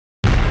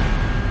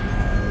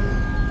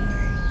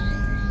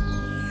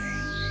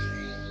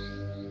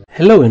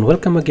Hello and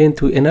welcome again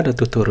to another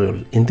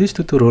tutorial. In this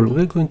tutorial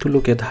we're going to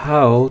look at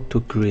how to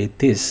create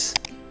this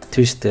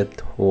twisted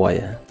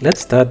wire.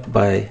 Let's start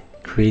by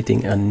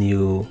creating a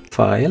new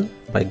file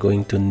by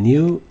going to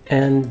new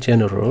and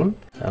general.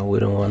 We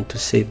don't want to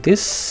save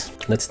this.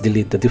 Let's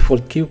delete the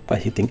default cube by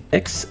hitting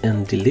X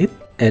and delete.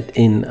 Add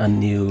in a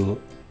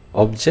new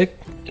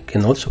object. You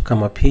can also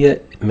come up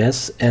here,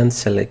 mesh, and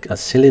select a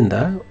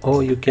cylinder,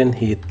 or you can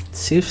hit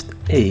Shift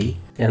A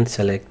and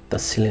select the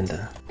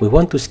cylinder. We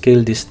want to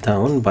scale this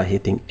down by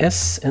hitting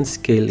S and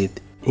scale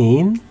it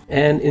in,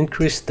 and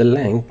increase the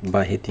length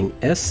by hitting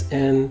S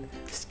and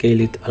scale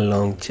it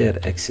along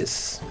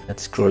Z-axis.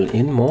 Let's scroll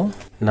in more.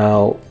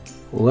 Now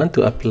we want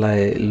to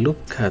apply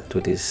loop cut to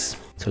this,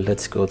 so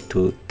let's go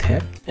to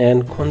tab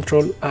and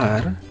Ctrl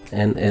R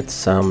and add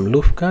some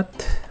loop cut.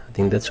 I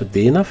think that should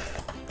be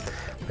enough.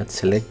 Let's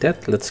select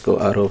that. Let's go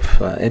out of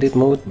edit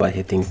mode by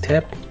hitting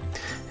tab,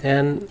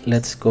 and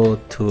let's go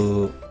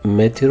to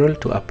material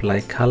to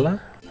apply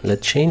color.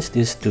 Let's change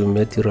this to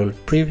material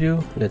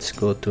preview. Let's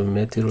go to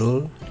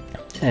material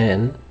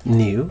and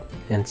new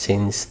and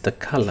change the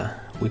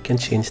color. We can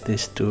change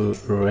this to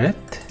red,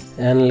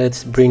 and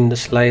let's bring the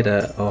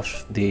slider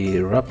of the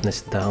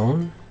roughness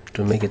down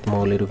to make it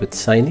more a little bit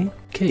shiny.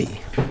 Okay,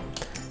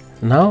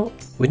 now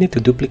we need to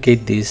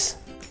duplicate this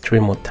 3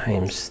 more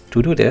times.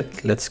 To do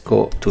that, let's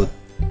go to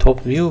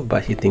top view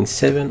by hitting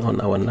 7 on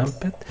our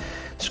numpad.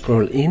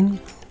 Scroll in,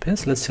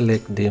 let's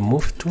select the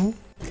move tool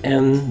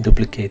and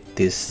duplicate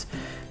this.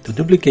 To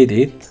duplicate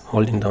it,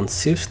 holding down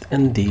Shift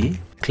and D,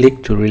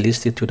 click to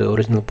release it to the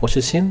original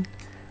position.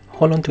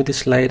 Hold on to the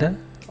slider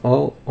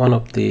or one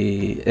of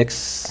the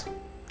X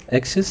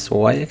axis,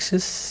 Y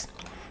axis,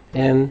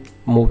 and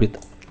move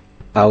it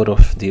out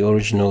of the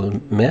original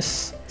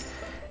mesh.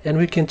 And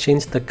we can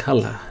change the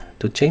color.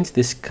 To change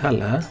this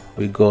color,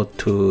 we go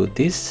to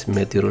this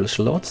material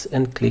slots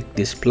and click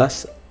this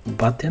plus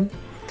button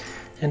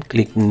and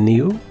click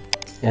new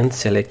and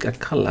select a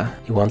color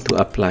you want to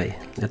apply.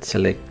 Let's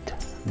select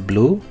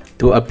blue.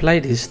 To apply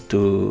this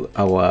to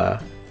our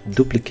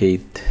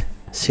duplicate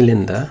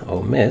cylinder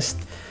or mesh,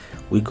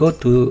 we go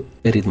to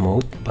edit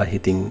mode by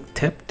hitting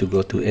tab to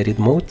go to edit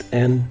mode,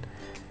 and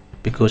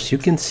because you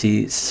can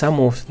see some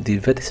of the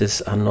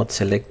vertices are not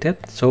selected,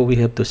 so we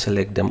have to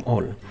select them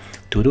all.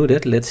 To do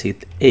that, let's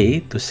hit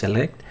A to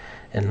select,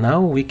 and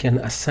now we can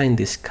assign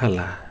this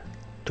color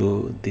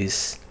to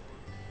this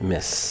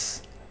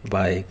mesh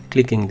by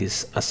clicking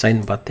this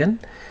assign button,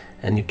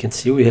 and you can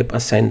see we have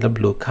assigned the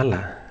blue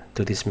color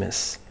to this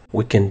mesh.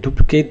 We can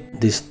duplicate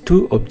these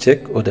two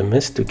objects or the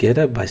mesh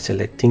together by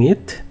selecting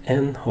it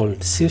and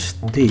hold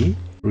Shift D,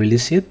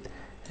 release it,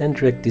 and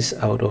drag this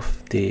out of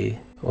the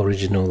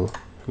original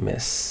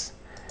mesh.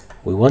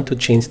 We want to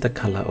change the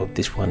color of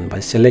this one. By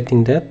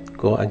selecting that,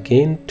 go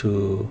again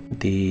to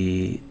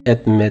the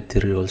add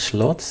material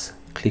slots,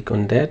 click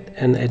on that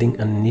and adding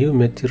a new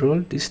material.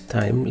 This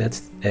time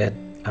let's add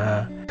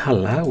a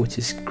color which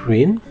is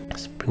green.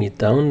 Let's bring it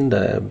down,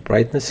 the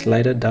brightness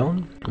slider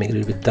down, make it a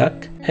little bit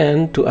dark.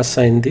 And to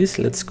assign this,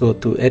 let's go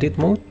to edit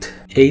mode,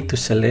 A to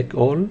select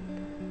all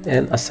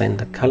and assign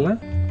the color.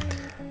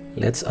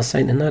 Let's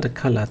assign another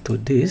color to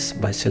this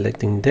by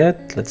selecting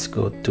that. Let's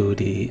go to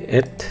the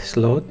add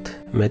slot,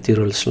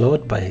 material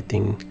slot by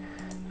hitting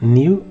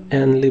new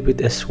and leave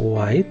it as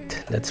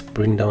white. Let's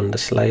bring down the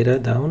slider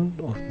down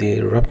of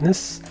the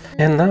roughness.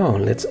 And now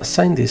let's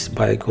assign this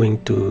by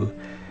going to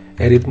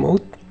edit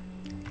mode,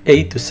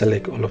 A to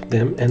select all of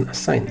them and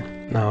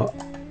assign. Now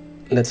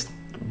let's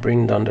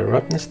bring down the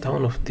roughness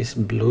down of this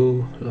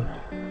blue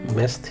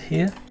mesh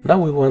here. Now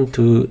we want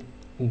to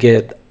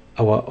get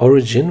our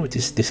origin, which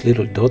is this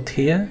little dot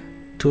here,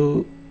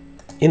 to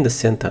in the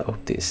center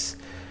of this.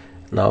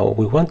 Now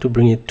we want to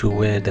bring it to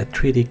where the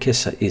 3D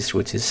cursor is,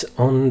 which is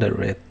on the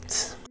red,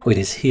 which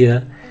is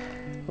here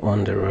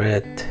on the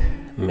red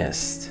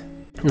mesh.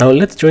 Now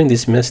let's join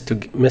these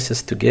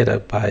meshes together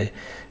by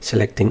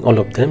selecting all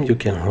of them. You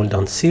can hold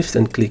down Shift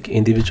and click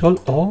individual,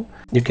 or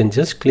you can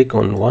just click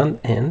on one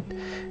end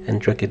and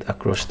drag it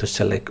across to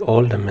select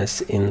all the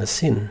mesh in the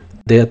scene.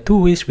 There are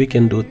 2 ways we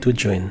can do to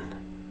join.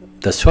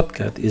 The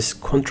shortcut is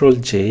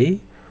Ctrl J,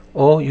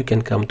 or you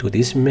can come to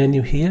this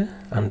menu here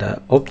under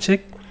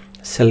object,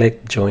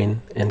 select join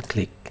and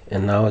click,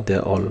 and now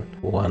they're all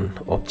one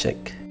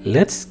object.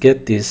 Let's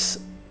get this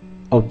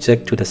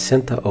object to the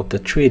center of the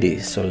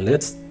 3D. So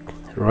let's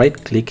right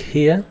click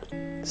here,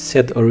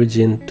 set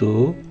origin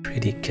to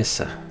 3D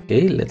cursor.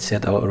 Okay, let's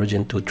set our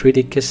origin to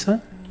 3D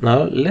cursor.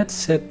 Now let's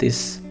set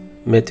this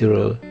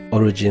material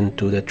origin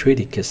to the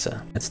 3D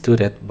cursor. Let's do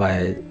that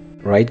by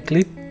right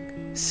click,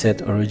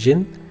 set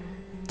origin,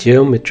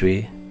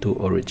 geometry to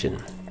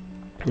origin.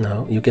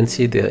 Now you can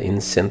see they're in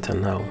center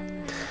now.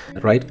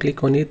 Right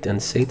click on it and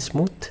say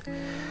smooth.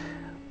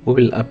 We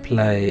will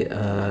apply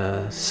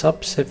a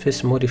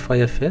subsurface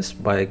modifier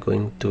first by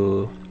going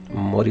to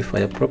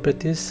modifier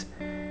properties,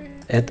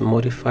 add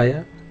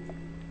modifier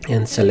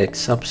and select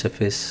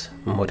subsurface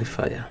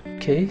modifier.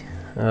 Okay,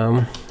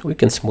 we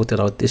can smooth it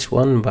out this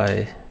one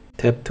by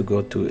tab to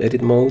go to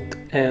edit mode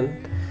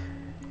and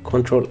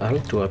Ctrl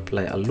Alt to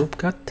apply a loop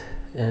cut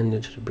and you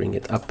just bring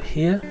it up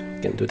here.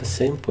 You can do the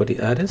same for the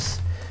others,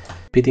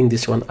 speeding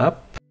this one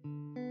up.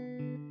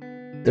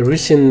 The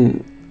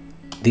reason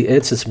the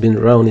edge has been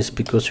round is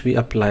because we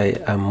apply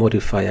a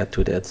modifier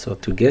to that. So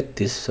to get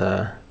this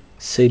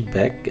shape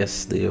back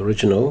as the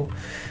original,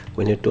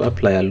 we need to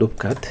apply a loop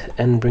cut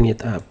and bring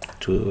it up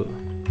to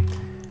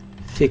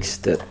fix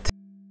that.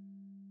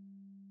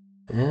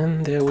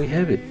 And there we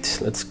have it.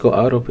 Let's go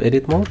out of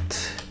edit mode.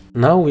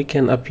 Now we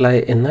can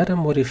apply another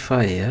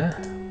modifier,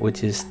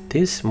 which is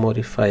this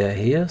modifier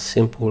here,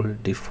 simple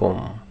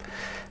deform.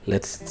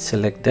 Let's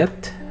select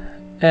that,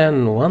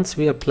 and once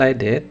we apply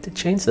that,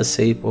 change the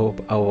shape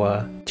of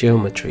our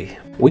geometry.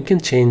 We can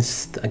change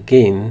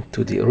again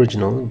to the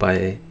original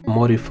by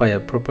modifier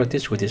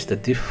properties, which is the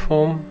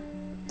deform,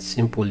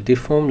 simple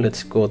deform.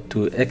 Let's go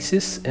to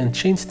axis and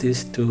change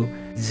this to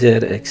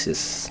Z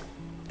axis,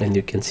 and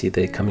you can see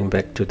they're coming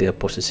back to their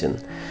position.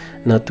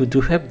 Now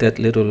to have that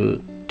little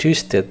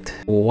twisted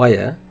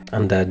wire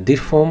under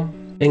deform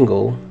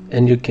angle,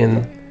 and you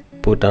can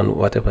put down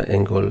whatever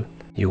angle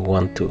you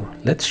want to.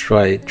 Let's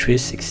try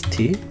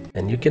 360,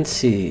 and you can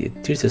see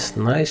it twists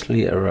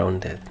nicely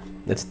around that.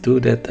 Let's do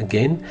that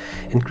again,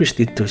 increase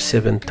it to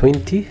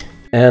 720,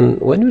 and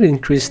when you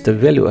increase the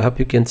value up,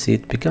 you can see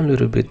it become a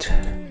little bit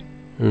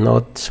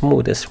not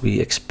smooth as we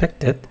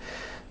expected.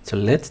 So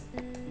let's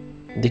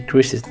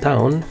decrease it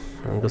down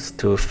and goes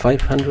to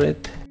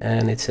 500,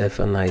 and it's have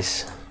a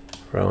nice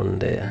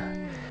round there.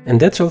 And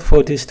that's all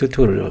for this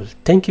tutorial.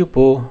 Thank you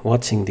for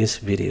watching this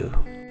video.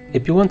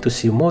 If you want to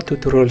see more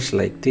tutorials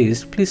like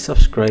this, please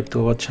subscribe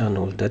to our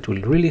channel. That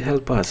will really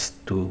help us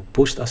to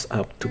boost us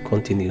up to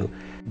continue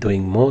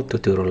doing more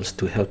tutorials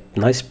to help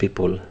nice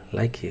people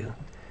like you.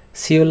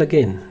 See you all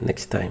again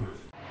next time.